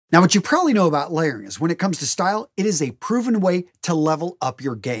Now, what you probably know about layering is when it comes to style, it is a proven way to level up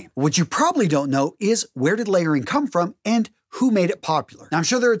your game. What you probably don't know is where did layering come from and who made it popular. Now, I'm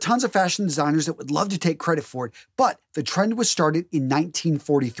sure there are tons of fashion designers that would love to take credit for it, but the trend was started in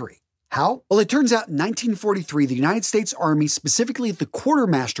 1943. How? Well, it turns out in 1943, the United States Army, specifically the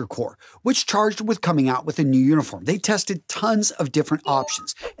Quartermaster Corps, was charged with coming out with a new uniform. They tested tons of different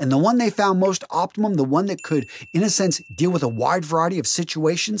options, and the one they found most optimum, the one that could, in a sense, deal with a wide variety of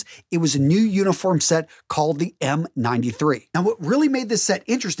situations, it was a new uniform set called the M93. Now, what really made this set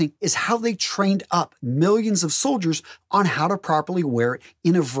interesting is how they trained up millions of soldiers on how to properly wear it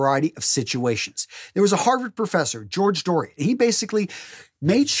in a variety of situations. There was a Harvard professor, George Dorian, and he basically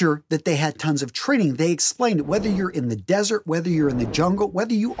made sure that they had tons of training. They explained whether you're in the desert, whether you're in the jungle,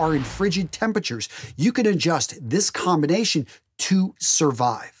 whether you are in frigid temperatures, you can adjust this combination to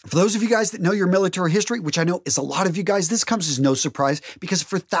survive. For those of you guys that know your military history, which I know is a lot of you guys, this comes as no surprise because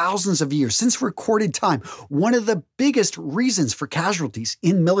for thousands of years, since recorded time, one of the biggest reasons for casualties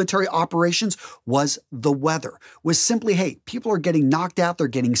in military operations was the weather. Was simply, hey, people are getting knocked out, they're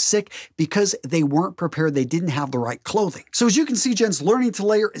getting sick because they weren't prepared, they didn't have the right clothing. So as you can see, gents, learning to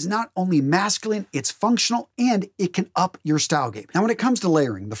layer is not only masculine, it's functional, and it can up your style game. Now, when it comes to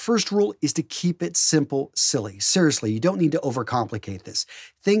layering, the first rule is to keep it simple, silly. Seriously, you don't need to overcomplicate this.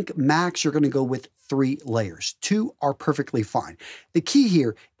 Think max, you're going to go with 3 layers. 2 are perfectly fine. The key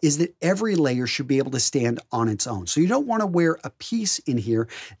here is that every layer should be able to stand on its own. So you don't want to wear a piece in here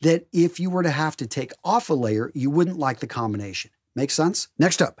that if you were to have to take off a layer, you wouldn't like the combination. Make sense?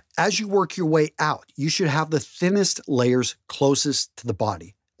 Next up, as you work your way out, you should have the thinnest layers closest to the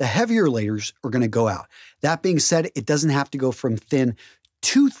body. The heavier layers are going to go out. That being said, it doesn't have to go from thin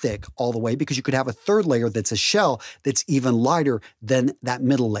too thick all the way because you could have a third layer that's a shell that's even lighter than that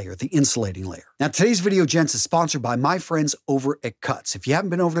middle layer, the insulating layer. Now, today's video, gents, is sponsored by my friends over at Cuts. If you haven't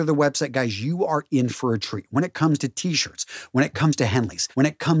been over to their website, guys, you are in for a treat. When it comes to t-shirts, when it comes to Henleys, when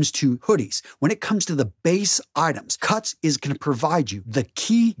it comes to hoodies, when it comes to the base items, Cuts is going to provide you the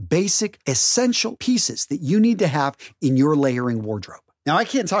key, basic, essential pieces that you need to have in your layering wardrobe. Now, I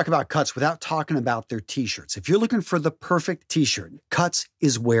can't talk about Cuts without talking about their t-shirts. If you're looking for the perfect t-shirt, Cuts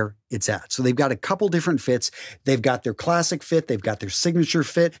is where it's at. So they've got a couple different fits. They've got their classic fit. They've got their signature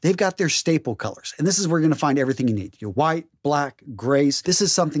fit. They've got their staple colors. And this is where you're going to find everything you need. Your white, black, grays. This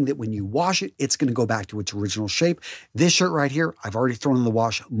is something that when you wash it, it's going to go back to its original shape. This shirt right here, I've already thrown in the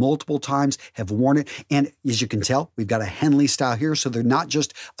wash multiple times, have worn it. And as you can tell, we've got a Henley style here. So they're not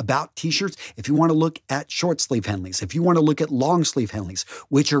just about t-shirts. If you want to look at short sleeve Henleys, if you want to look at long sleeve Henleys,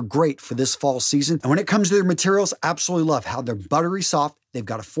 which are great for this fall season. And when it comes to their materials, absolutely love how they're buttery soft. They've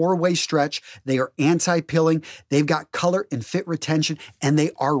got a 4-way stretch. They are anti-pilling. They've got color and fit retention, and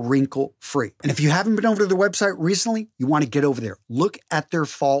they are wrinkle-free. And if you haven't been over to their website recently, you want to get over there. Look at their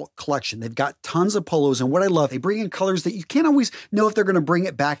fall collection. They've got tons of polos, and what I love, they bring in colors that you can't always know if they're going to bring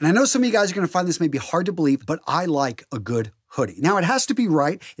it back. And I know some of you guys are going to find this maybe hard to believe, but I like a good hoodie. Now, it has to be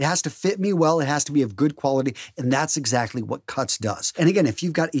right. It has to fit me well. It has to be of good quality. And that's exactly what Cuts does. And again, if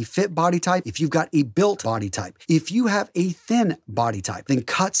you've got a fit body type, if you've got a built body type, if you have a thin body type, then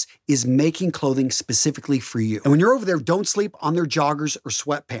Cuts is making clothing specifically for you. And when you're over there, don't sleep on their joggers or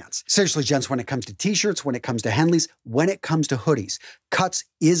sweatpants. Seriously, gents, when it comes to t-shirts, when it comes to Henleys, when it comes to hoodies, Cuts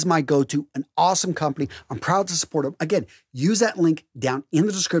is my go-to, an awesome company. I'm proud to support them. Again, use that link down in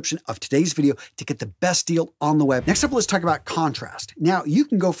the description of today's video to get the best deal on the web. Next up, let's talk about contrast. Now, you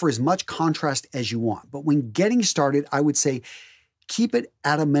can go for as much contrast as you want, but when getting started, I would say keep it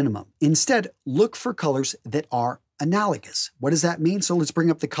at a minimum. Instead, look for colors that are analogous. What does that mean? So let's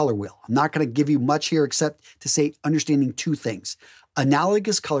bring up the color wheel. I'm not going to give you much here except to say understanding 2 things.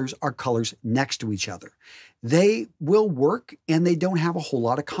 Analogous colors are colors next to each other. They will work and they don't have a whole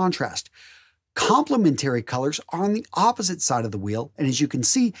lot of contrast. Complementary colors are on the opposite side of the wheel, and as you can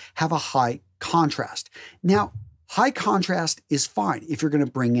see, have a high contrast. Now, high contrast is fine if you're going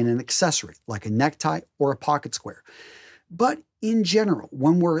to bring in an accessory like a necktie or a pocket square. But in general,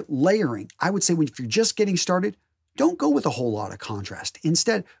 when we're layering, I would say if you're just getting started, don't go with a whole lot of contrast.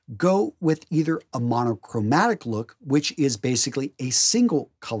 Instead, go with either a monochromatic look, which is basically a single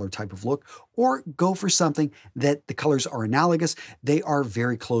color type of look, or go for something that the colors are analogous. They are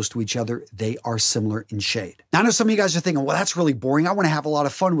very close to each other. They are similar in shade. Now, I know some of you guys are thinking, well, that's really boring. I want to have a lot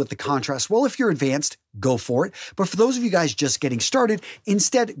of fun with the contrast. Well, if you're advanced, go for it. But for those of you guys just getting started,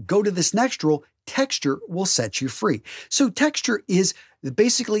 instead, go to this next rule. Texture will set you free. So texture is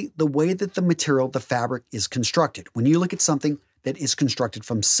basically the way that the material, the fabric, is constructed. When you look at something that is constructed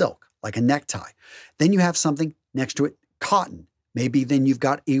from silk, like a necktie, then you have something next to it, cotton. Maybe then you've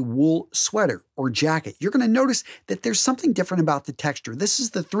got a wool sweater or jacket, you're going to notice that there's something different about the texture. This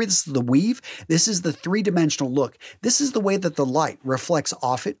is the weave. This is the three-dimensional look. This is the way that the light reflects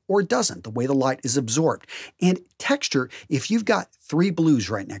off it or doesn't, the way the light is absorbed. And texture, if you've got three blues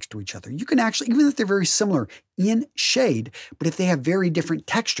right next to each other, you can actually, even if they're very similar in shade, but if they have very different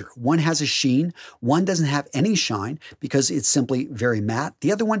texture, one has a sheen, one doesn't have any shine because it's simply very matte.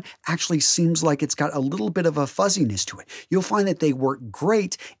 The other one actually seems like it's got a little bit of a fuzziness to it. You'll find that they work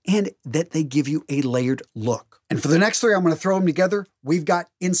great and that they give you a layered look. And for the next three, I'm going to throw them together. We've got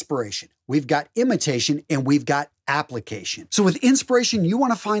inspiration, we've got imitation, and we've got application. So with inspiration, you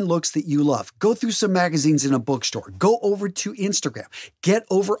want to find looks that you love. Go through some magazines in a bookstore. Go over to Instagram. Get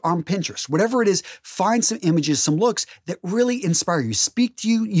over on Pinterest. Whatever it is, find some images, some looks that really inspire you, speak to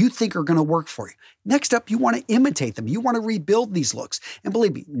you, you think are going to work for you. Next up, you want to imitate them. You want to rebuild these looks. And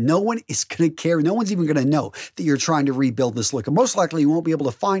believe me, no one is going to care. No one's even going to know that you're trying to rebuild this look. And most likely, you won't be able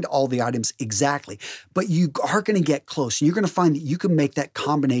to find all the items exactly, but you are going to get close and you're going to find that you can make that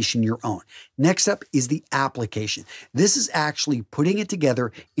combination your own. Next up is the application. This is actually putting it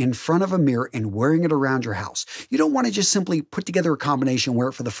together in front of a mirror and wearing it around your house. You don't want to just simply put together a combination and wear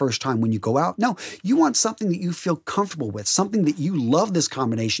it for the first time when you go out. No, you want something that you feel comfortable with, something that you love this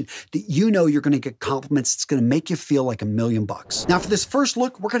combination, that you know you're going to get compliments. It's going to make you feel like $1,000,000. Now for this first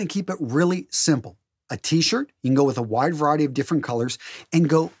look, we're going to keep it really simple. A t-shirt, you can go with a wide variety of different colors and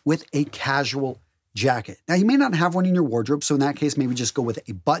go with a casual jacket. Now you may not have one in your wardrobe, so in that case, maybe just go with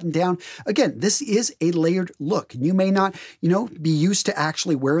a button down. Again, this is a layered look. You may not, be used to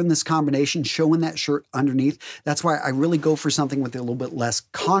actually wearing this combination, showing that shirt underneath. That's why I really go for something with a little bit less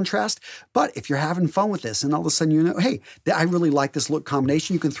contrast. But if you're having fun with this and all of a sudden hey, I really like this look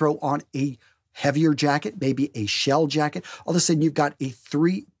combination, you can throw on a heavier jacket, maybe a shell jacket. All of a sudden, you've got a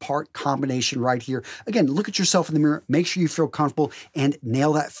three-part combination right here. Again, look at yourself in the mirror, make sure you feel comfortable, and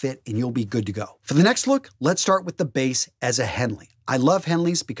nail that fit, and you'll be good to go. For the next look, let's start with the base as a Henley. I love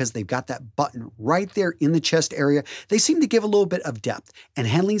Henleys because they've got that button right there in the chest area. They seem to give a little bit of depth, and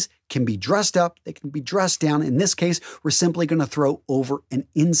Henleys can be dressed up, they can be dressed down. In this case, we're simply going to throw over an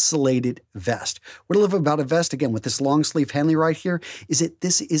insulated vest. What I love about a vest, again, with this long sleeve Henley right here, is that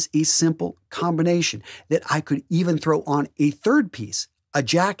this is a simple combination that I could even throw on a third piece, a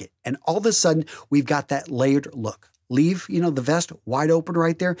jacket, and all of a sudden, we've got that layered look. Leave, the vest wide open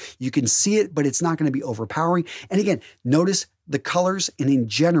right there. You can see it, but it's not going to be overpowering. And again, notice the colors and in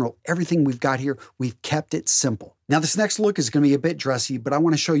general, everything we've got here, we've kept it simple. Now this next look is going to be a bit dressy, but I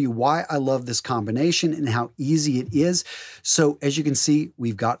want to show you why I love this combination and how easy it is. So as you can see,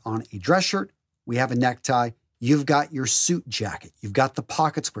 we've got on a dress shirt, we have a necktie, you've got your suit jacket, you've got the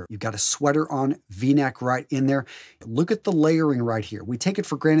pocket square, you've got a sweater on, V-neck right in there. Look at the layering right here. We take it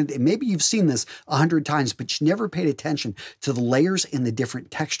for granted, and maybe you've seen this 100 times, but you never paid attention to the layers and the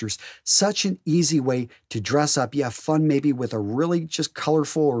different textures. Such an easy way to dress up. You have fun maybe with a really just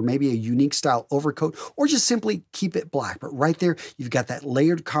colorful or maybe a unique style overcoat, or just simply keep it black. But right there, you've got that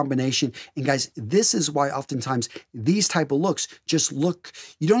layered combination. And guys, this is why oftentimes these type of looks just look,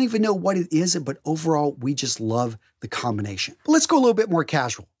 you don't even know what it is, but overall, we just love the combination. But let's go a little bit more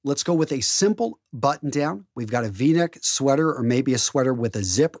casual. Let's go with a simple button down. We've got a V-neck sweater or maybe a sweater with a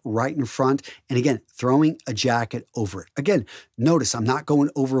zip right in front. And again, throwing a jacket over it. Again, notice I'm not going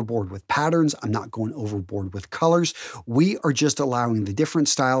overboard with patterns. I'm not going overboard with colors. We are just allowing the different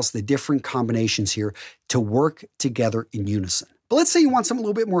styles, the different combinations here to work together in unison. But let's say you want something a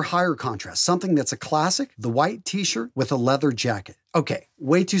little bit more higher contrast, something that's a classic, the white t-shirt with a leather jacket. Okay,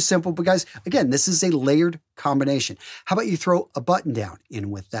 way too simple, but guys, again, this is a layered combination. How about you throw a button down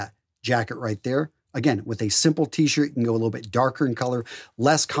in with that jacket right there? Again, with a simple t-shirt, you can go a little bit darker in color,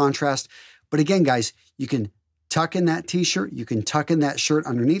 less contrast. But again, guys, you can tuck in that t-shirt, you can tuck in that shirt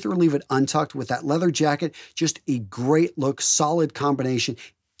underneath or leave it untucked with that leather jacket. Just a great look, solid combination.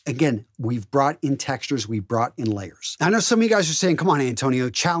 Again, we've brought in textures, we've brought in layers. Now, I know some of you guys are saying, come on, Antonio,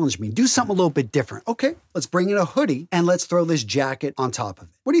 challenge me. Do something a little bit different. Okay, let's bring in a hoodie and let's throw this jacket on top of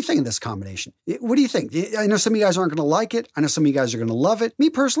it. What do you think of this combination? What do you think? I know some of you guys aren't going to like it. I know some of you guys are going to love it.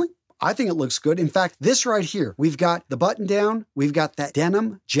 Me personally, I think it looks good. In fact, this right here, we've got the button down, we've got that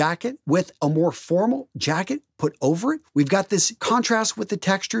denim jacket with a more formal jacket put over it. We've got this contrast with the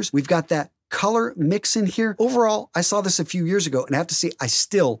textures. We've got that color mix in here. Overall, I saw this a few years ago, and I have to say, I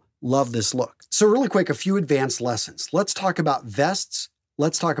still love this look. So really quick, a few advanced lessons. Let's talk about vests.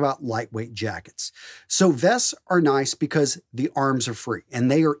 Let's talk about lightweight jackets. So vests are nice because the arms are free and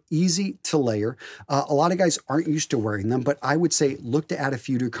they are easy to layer. A lot of guys aren't used to wearing them, but I would say look to add a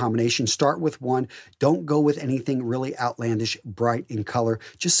few to a combination. Start with one. Don't go with anything really outlandish, bright in color.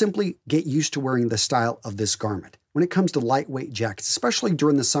 Just simply get used to wearing the style of this garment. when it comes to lightweight jackets, especially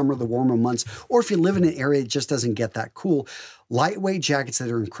during the summer, the warmer months, or if you live in an area that just doesn't get that cool. Lightweight jackets that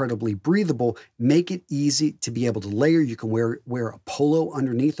are incredibly breathable make it easy to be able to layer. You can wear a polo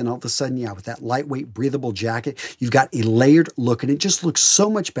underneath, and all of a sudden, yeah, with that lightweight, breathable jacket, you've got a layered look, and it just looks so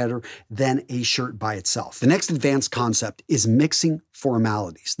much better than a shirt by itself. The next advanced concept is mixing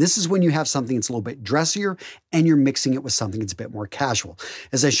formalities. This is when you have something that's a little bit dressier and you're mixing it with something that's a bit more casual.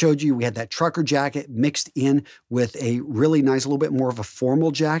 As I showed you, we had that trucker jacket mixed in with a really nice, a little bit more of a formal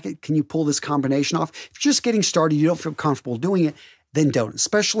jacket. Can you pull this combination off? If you're just getting started, you don't feel comfortable doing it, then don't,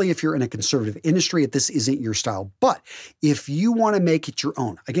 especially if you're in a conservative industry, if this isn't your style. But if you want to make it your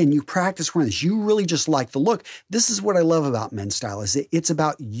own, again, you practice wearing this, you really just like the look. This is what I love about men's style, is that it's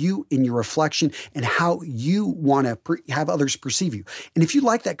about you and your reflection and how you want to have others perceive you. And if you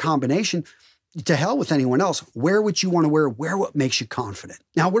like that combination, to hell with anyone else. Wear what you want to wear what makes you confident.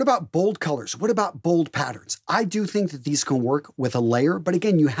 Now, what about bold colors? What about bold patterns? I do think that these can work with a layer, but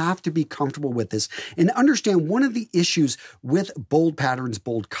again, you have to be comfortable with this and understand one of the issues with bold patterns,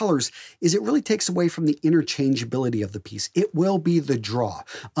 bold colors, is it really takes away from the interchangeability of the piece. It will be the draw,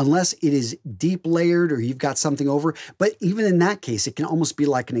 unless it is deep layered or you've got something over. But even in that case, it can almost be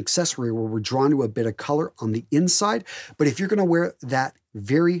like an accessory where we're drawn to a bit of color on the inside. But if you're going to wear that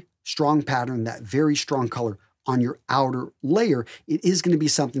very strong pattern, that very strong color on your outer layer, it is going to be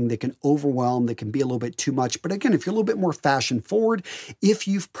something that can overwhelm, that can be a little bit too much. But again, if you're a little bit more fashion forward, if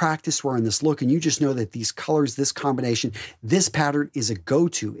you've practiced wearing this look and you just know that these colors, this combination, this pattern is a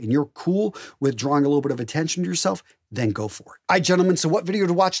go-to and you're cool with drawing a little bit of attention to yourself, then go for it. All right, gentlemen, so what video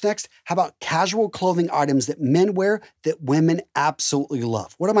to watch next? How about casual clothing items that men wear that women absolutely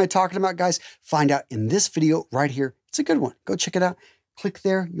love? What am I talking about, guys? Find out in this video right here. It's a good one. Go check it out. Click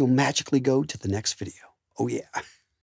there, you'll magically go to the next video. Oh yeah.